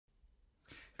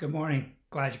Good morning.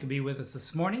 Glad you could be with us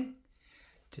this morning.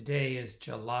 Today is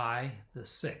July the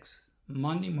 6th,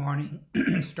 Monday morning,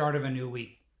 start of a new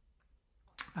week.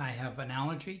 I have an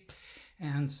allergy,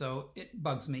 and so it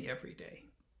bugs me every day.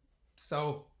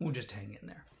 So we'll just hang in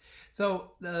there.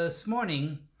 So this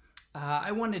morning,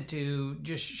 I wanted to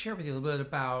just share with you a little bit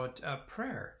about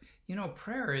prayer. You know,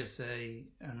 prayer is an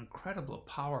incredible,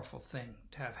 powerful thing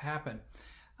to have happen.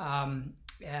 And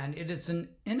it is an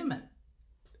intimate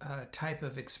type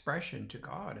of expression to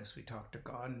God as we talk to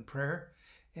God in prayer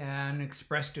and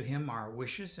express to Him our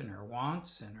wishes and our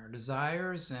wants and our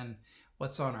desires and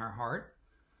what's on our heart.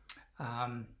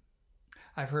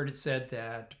 I've heard it said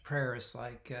that prayer is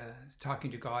like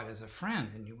talking to God as a friend,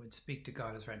 and you would speak to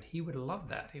God as a friend. He would love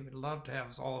that. He would love to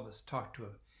have all of us talk to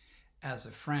Him as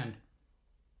a friend.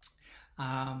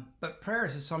 But prayer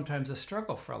is sometimes a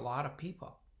struggle for a lot of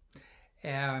people.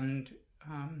 And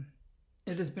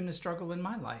it has been a struggle in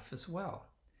my life as well.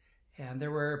 And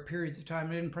there were periods of time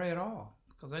I didn't pray at all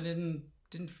because I didn't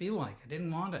feel like it, I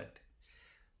didn't want it.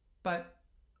 But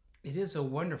it is a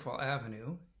wonderful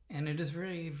avenue, and it is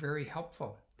very, very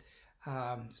helpful.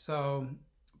 So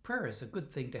prayer is a good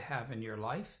thing to have in your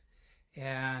life,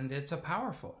 and it's a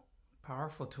powerful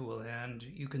tool, and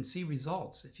you can see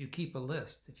results if you keep a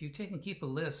list. If you keep a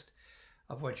list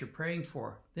of what you're praying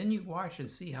for, then you watch and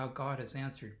see how God has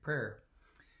answered prayer.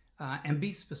 And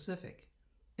be specific.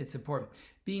 It's important.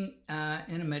 Being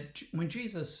intimate. When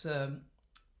Jesus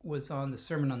was on the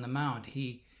Sermon on the Mount,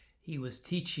 he was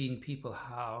teaching people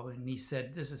how, and he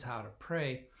said, this is how to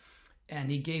pray. And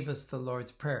he gave us the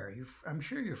Lord's Prayer. I'm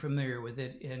sure you're familiar with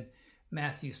it in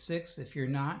Matthew 6. If you're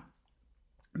not,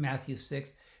 Matthew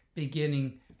 6,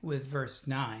 beginning with verse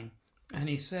 9. And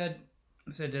he said,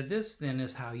 this then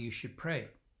is how you should pray.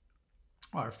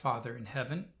 Our Father in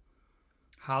heaven,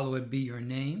 hallowed be your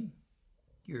name.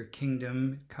 Your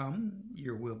kingdom come,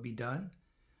 your will be done,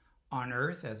 on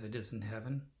earth as it is in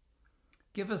heaven.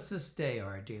 Give us this day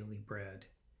our daily bread,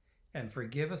 and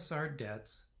forgive us our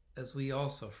debts as we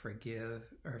also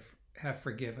have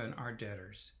forgiven our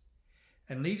debtors.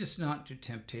 And lead us not to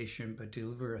temptation, but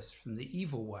deliver us from the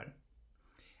evil one.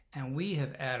 And we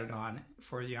have added on,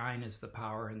 for thine is the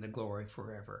power and the glory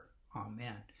forever.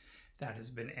 Amen. That has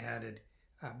been added,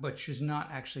 but is not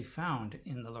actually found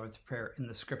in the Lord's Prayer in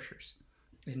the Scriptures,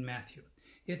 in Matthew.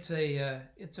 It's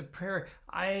a prayer.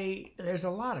 There's a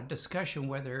lot of discussion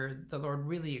whether the Lord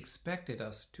really expected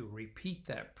us to repeat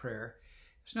that prayer.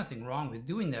 There's nothing wrong with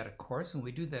doing that, of course, and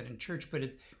we do that in church, but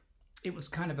it was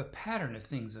kind of a pattern of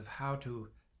things of how to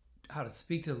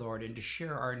speak to the Lord and to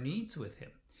share our needs with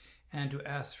Him and to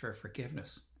ask for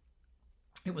forgiveness.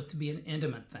 It was to be an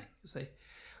intimate thing. You say,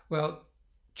 well,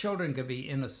 children can be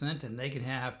innocent and they can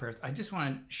have prayers. I just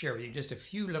want to share with you just a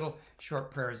few little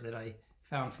short prayers that I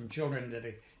found from children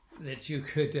that you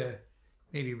could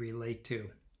maybe relate to.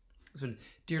 So,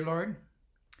 dear Lord,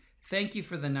 thank you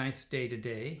for the nice day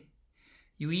today.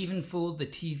 You even fooled the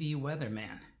TV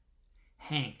weatherman,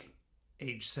 Hank,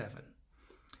 age 7.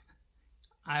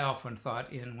 I often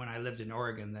thought when I lived in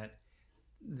Oregon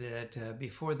that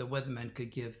before the weatherman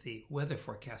could give the weather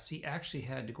forecast, he actually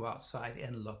had to go outside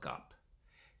and look up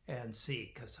and see,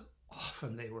 because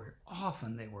often they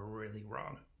were really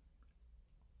wrong.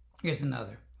 Here's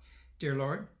another. Dear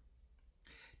Lord,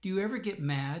 do you ever get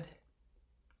mad?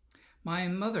 My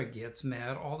mother gets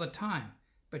mad all the time,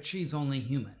 but she's only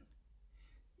human.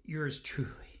 Yours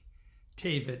truly,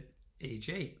 David, age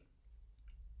 8.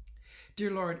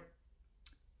 Dear Lord,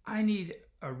 I need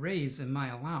a raise in my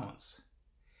allowance.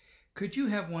 Could you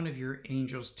have one of your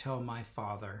angels tell my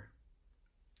father,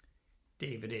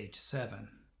 David, age 7?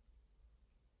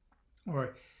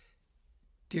 Or,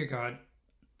 dear God,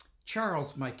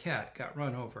 Charles, my cat, got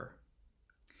run over.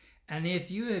 And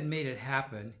if you had made it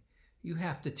happen, you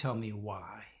have to tell me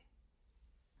why.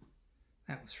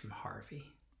 That was from Harvey.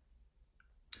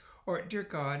 Or, dear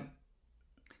God,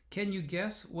 can you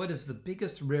guess what is the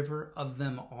biggest river of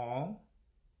them all?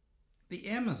 The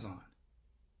Amazon.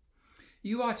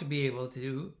 You ought to be able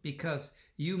to because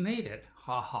you made it.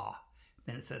 Ha ha.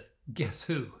 Then it says, guess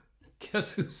who?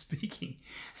 Guess who's speaking?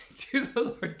 To the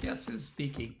Lord, guess who's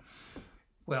speaking?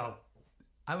 Well,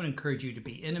 I would encourage you to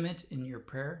be intimate in your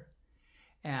prayer.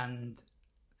 And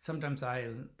sometimes I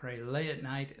pray late at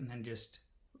night and then just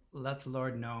let the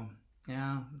Lord know,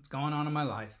 yeah, what's going on in my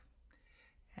life,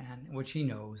 and which He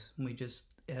knows.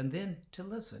 And then to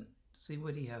listen, see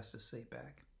what He has to say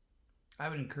back. I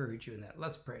would encourage you in that.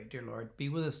 Let's pray. Dear Lord, be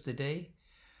with us today.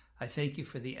 I thank you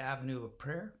for the avenue of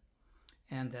prayer,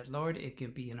 and that, Lord, it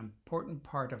can be an important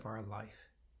part of our life.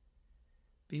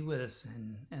 Be with us,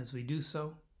 and as we do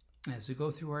so, as we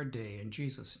go through our day, in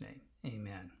Jesus' name,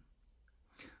 amen.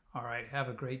 All right. Have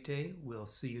a great day. We'll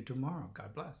see you tomorrow.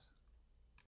 God bless.